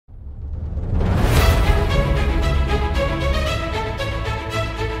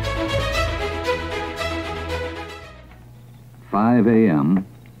5 a.m.,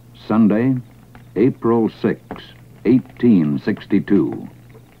 Sunday, April 6, 1862.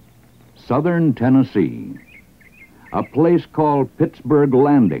 Southern Tennessee. A place called Pittsburg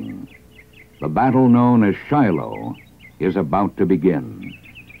Landing, the battle known as Shiloh, is about to begin.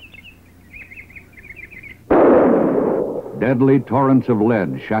 Deadly torrents of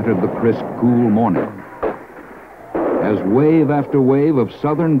lead shattered the crisp, cool morning, as wave after wave of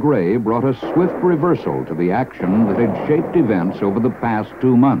southern gray brought a swift reversal to the action that had shaped events over the past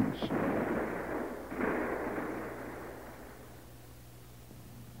 2 months.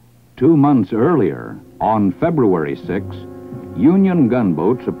 Two months earlier, on February 6, Union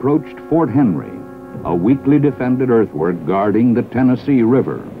gunboats approached Fort Henry, a weakly defended earthwork guarding the Tennessee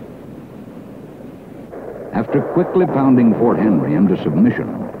River. After quickly pounding Fort Henry into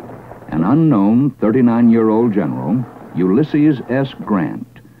submission, an unknown 39-year-old general, Ulysses S.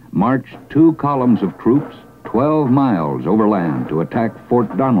 Grant, marched 2 columns of troops 12 miles overland to attack Fort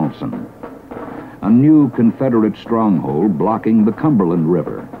Donelson, a new Confederate stronghold blocking the Cumberland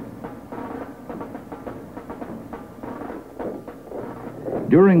River.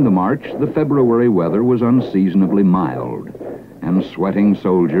 During the march, the February weather was unseasonably mild, and sweating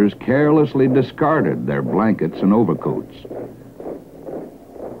soldiers carelessly discarded their blankets and overcoats.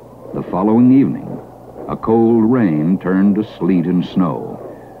 The following evening, a cold rain turned to sleet and snow.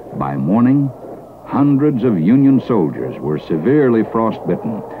 By morning, hundreds of Union soldiers were severely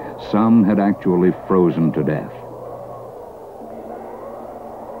frostbitten. Some had actually frozen to death.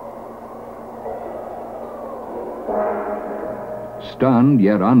 Stunned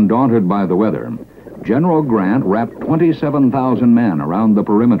yet undaunted by the weather, General Grant wrapped 27,000 men around the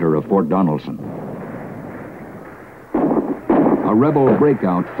perimeter of Fort Donelson. A rebel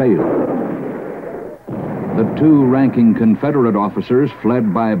breakout failed. The 2 ranking Confederate officers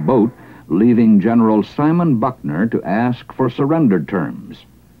fled by boat, leaving General Simon Buckner to ask for surrender terms.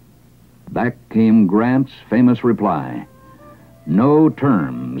 Back came Grant's famous reply: "No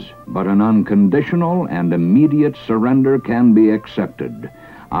terms, but an unconditional and immediate surrender can be accepted.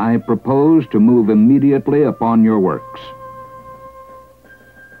 I propose to move immediately upon your works."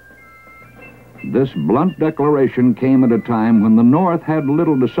 This blunt declaration came at a time when the North had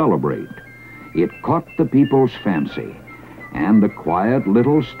little to celebrate. It caught the people's fancy, and the quiet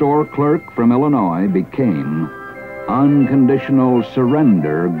little store clerk from Illinois became Unconditional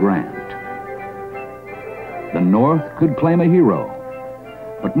Surrender Grant. The North could claim a hero,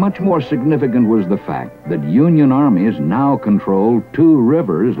 but much more significant was the fact that Union armies now controlled 2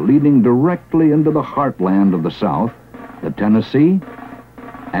 rivers leading directly into the heartland of the South, the Tennessee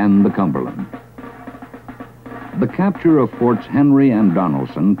and the Cumberland. The capture of Forts Henry and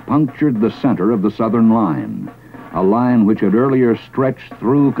Donelson punctured the center of the Southern line, a line which had earlier stretched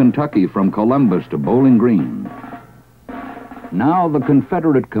through Kentucky from Columbus to Bowling Green. Now the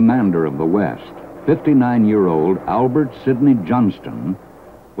Confederate commander of the West, 59-year-old Albert Sidney Johnston,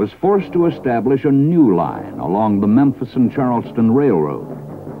 was forced to establish a new line along the Memphis and Charleston Railroad.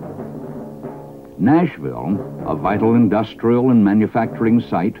 Nashville, a vital industrial and manufacturing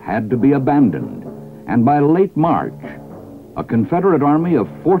site, had to be abandoned, and by late March, a Confederate army of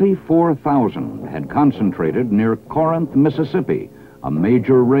 44,000 had concentrated near Corinth, Mississippi, a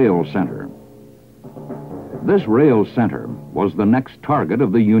major rail center. This rail center was the next target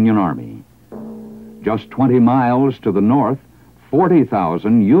of the Union Army. Just 20 miles to the north,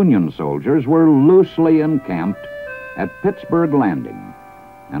 40,000 Union soldiers were loosely encamped at Pittsburg Landing,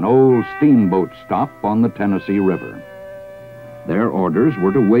 an old steamboat stop on the Tennessee River. Their orders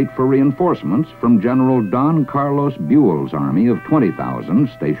were to wait for reinforcements from General Don Carlos Buell's army of 20,000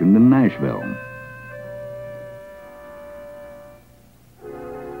 stationed in Nashville.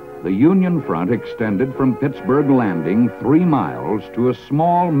 The Union front extended from Pittsburg Landing 3 miles to a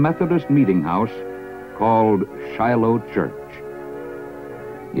small Methodist meeting house called Shiloh Church.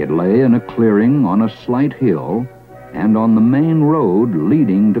 It lay in a clearing on a slight hill and on the main road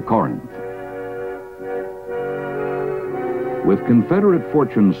leading to Corinth. With Confederate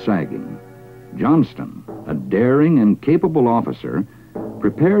fortunes sagging, Johnston, a daring and capable officer,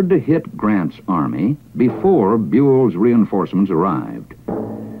 prepared to hit Grant's army before Buell's reinforcements arrived.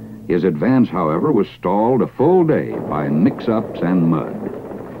 His advance, however, was stalled a full day by mix-ups and mud.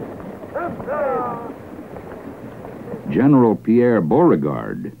 General Pierre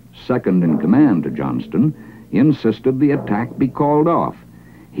Beauregard, second in command to Johnston, insisted the attack be called off.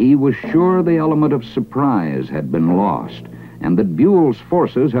 He was sure the element of surprise had been lost and that Buell's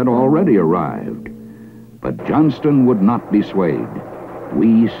forces had already arrived. But Johnston would not be swayed.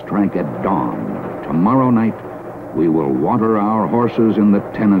 "We strike at dawn. Tomorrow night, we will water our horses in the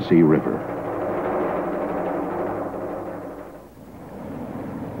Tennessee River."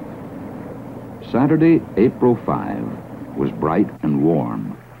 Saturday, April 5, was bright and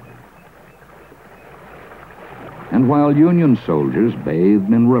warm. And while Union soldiers bathed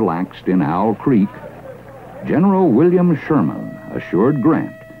and relaxed in Owl Creek, General William Sherman assured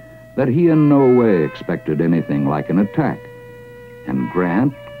Grant that he in no way expected anything like an attack, and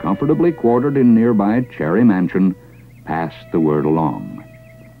Grant, comfortably quartered in nearby Cherry Mansion, passed the word along.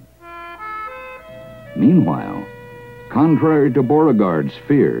 Meanwhile, contrary to Beauregard's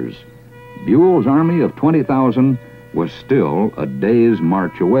fears, Buell's army of 20,000 was still a day's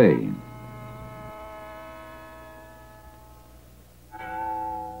march away.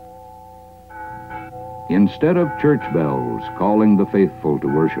 Instead of church bells calling the faithful to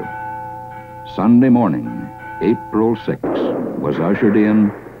worship, Sunday morning, April 6, was ushered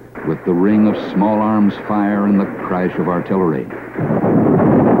in with the ring of small arms fire and the crash of artillery.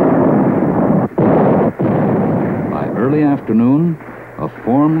 By early afternoon, a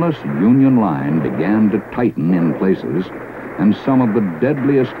formless Union line began to tighten in places, and some of the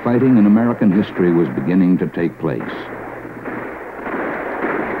deadliest fighting in American history was beginning to take place.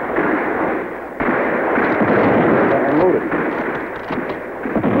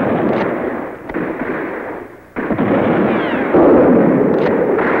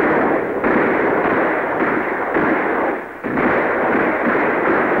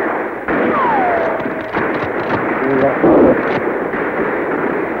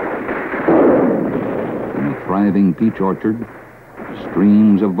 Thriving peach orchard,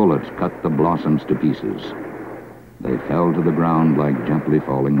 streams of bullets cut the blossoms to pieces. They fell to the ground like gently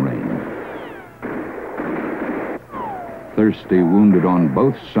falling rain. Thirsty wounded on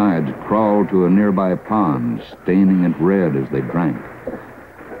both sides crawled to a nearby pond, staining it red as they drank.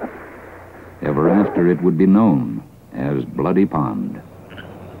 Ever after, it would be known as Bloody Pond.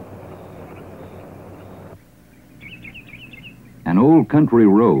 An old country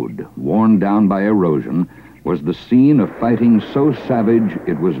road, worn down by erosion, was the scene of fighting so savage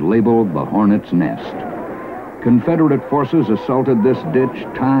it was labeled the Hornet's Nest. Confederate forces assaulted this ditch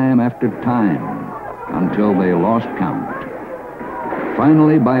time after time until they lost count.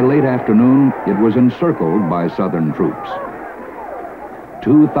 Finally, by late afternoon, it was encircled by Southern troops.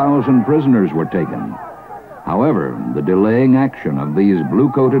 2,000 prisoners were taken. However, the delaying action of these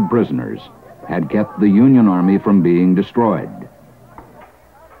blue-coated prisoners had kept the Union Army from being destroyed.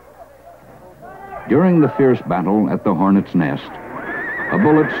 During the fierce battle at the Hornet's Nest, a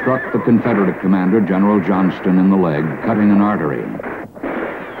bullet struck the Confederate commander, General Johnston, in the leg, cutting an artery.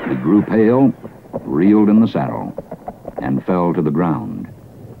 He grew pale, reeled in the saddle, and fell to the ground.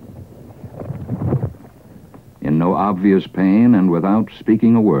 In no obvious pain and without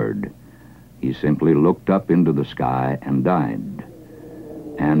speaking a word, he simply looked up into the sky and died.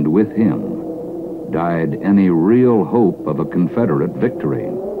 And with him died any real hope of a Confederate victory.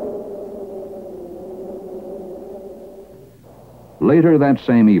 Later that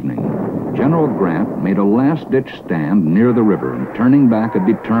same evening, General Grant made a last-ditch stand near the river, turning back a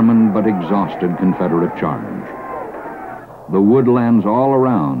determined but exhausted Confederate charge. The woodlands all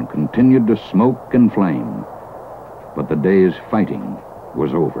around continued to smoke and flame, but the day's fighting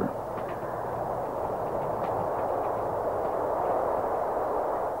was over.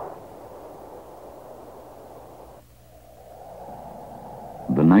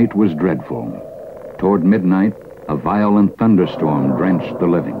 The night was dreadful. Toward midnight, a violent thunderstorm drenched the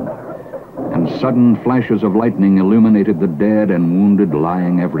living, and sudden flashes of lightning illuminated the dead and wounded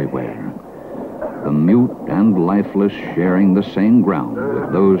lying everywhere. The mute and lifeless sharing the same ground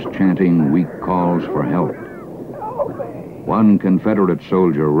with those chanting weak calls for help. One Confederate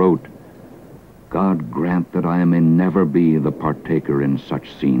soldier wrote, "God grant that I may never be the partaker in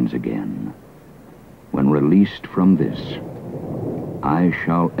such scenes again. When released from this, I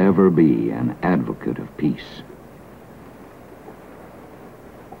shall ever be an advocate of peace."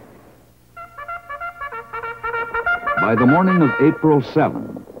 By the morning of April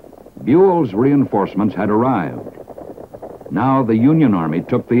 7, Buell's reinforcements had arrived. Now the Union Army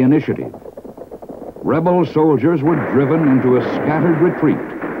took the initiative. Rebel soldiers were driven into a scattered retreat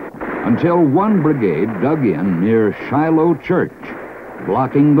until one brigade dug in near Shiloh Church,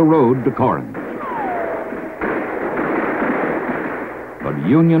 blocking the road to Corinth. But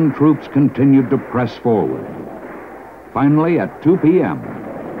Union troops continued to press forward. Finally, at 2 p.m.,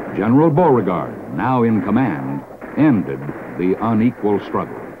 General Beauregard, now in command, ended the unequal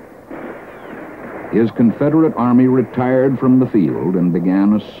struggle. His Confederate army retired from the field and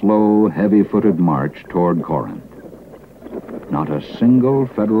began a slow, heavy-footed march toward Corinth. Not a single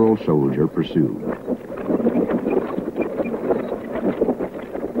Federal soldier pursued.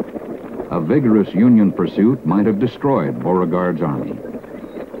 A vigorous Union pursuit might have destroyed Beauregard's army.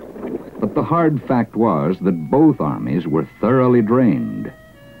 But the hard fact was that both armies were thoroughly drained.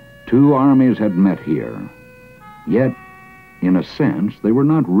 Two armies had met here. Yet, in a sense, they were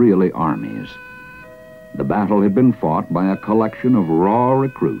not really armies. The battle had been fought by a collection of raw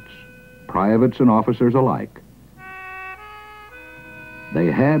recruits, privates and officers alike.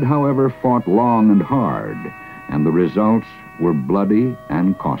 They had, however, fought long and hard, and the results were bloody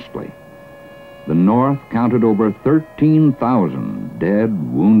and costly. The North counted over 13,000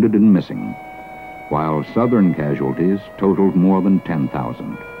 dead, wounded, and missing, while Southern casualties totaled more than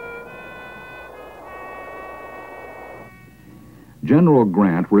 10,000. General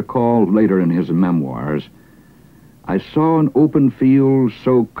Grant recalled later in his memoirs, "I saw an open field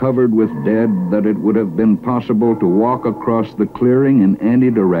so covered with dead that it would have been possible to walk across the clearing in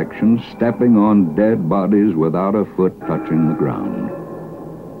any direction, stepping on dead bodies without a foot touching the ground."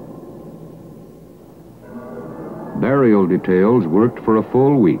 Burial details worked for a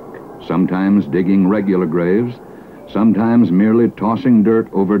full week, sometimes digging regular graves, sometimes merely tossing dirt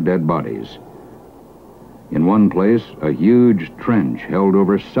over dead bodies. In one place, a huge trench held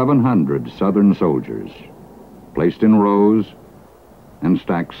over 700 Southern soldiers, placed in rows and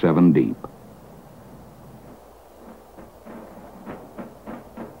stacked 7 deep.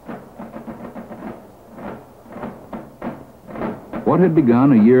 What had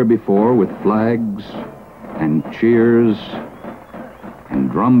begun a year before with flags and cheers and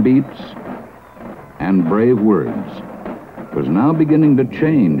drum beats and brave words was now beginning to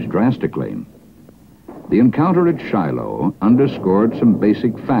change drastically. The encounter at Shiloh underscored some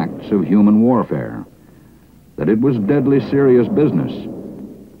basic facts of human warfare, that it was deadly serious business,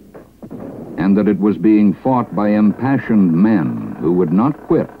 and that it was being fought by impassioned men who would not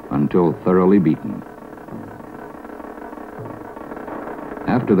quit until thoroughly beaten.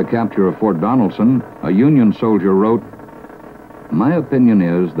 After the capture of Fort Donelson, a Union soldier wrote, "My opinion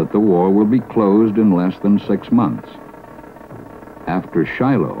is that the war will be closed in less than 6 months." After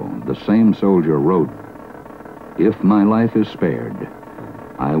Shiloh, the same soldier wrote, "If my life is spared,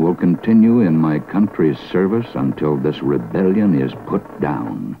 I will continue in my country's service until this rebellion is put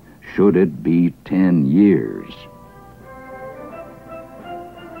down, should it be 10 years."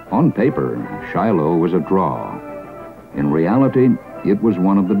 On paper, Shiloh was a draw. In reality, it was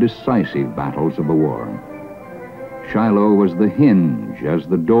one of the decisive battles of the war. Shiloh was the hinge as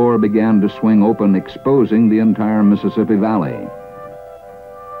the door began to swing open, exposing the entire Mississippi Valley.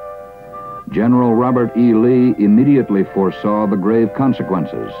 General Robert E. Lee immediately foresaw the grave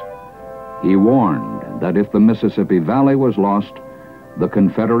consequences. He warned that if the Mississippi Valley was lost, the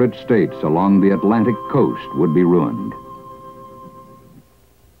Confederate states along the Atlantic coast would be ruined.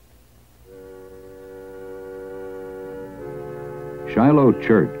 Shiloh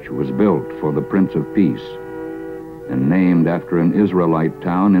Church was built for the Prince of Peace and named after an Israelite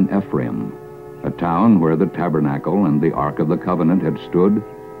town in Ephraim, a town where the tabernacle and the Ark of the Covenant had stood,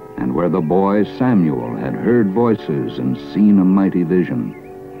 and where the boy Samuel had heard voices and seen a mighty vision.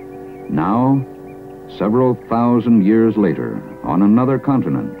 Now, several thousand years later, on another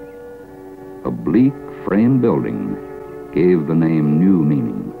continent, a bleak frame building gave the name new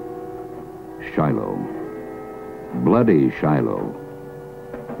meaning. Shiloh. Bloody Shiloh.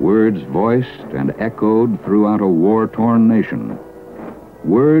 Words voiced and echoed throughout a war-torn nation.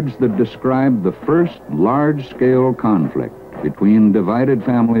 Words that described the first large-scale conflict between divided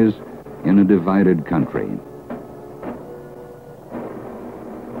families in a divided country.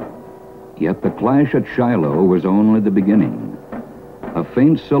 Yet the clash at Shiloh was only the beginning, a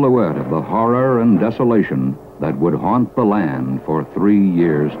faint silhouette of the horror and desolation that would haunt the land for 3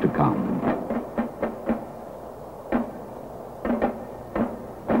 years to come.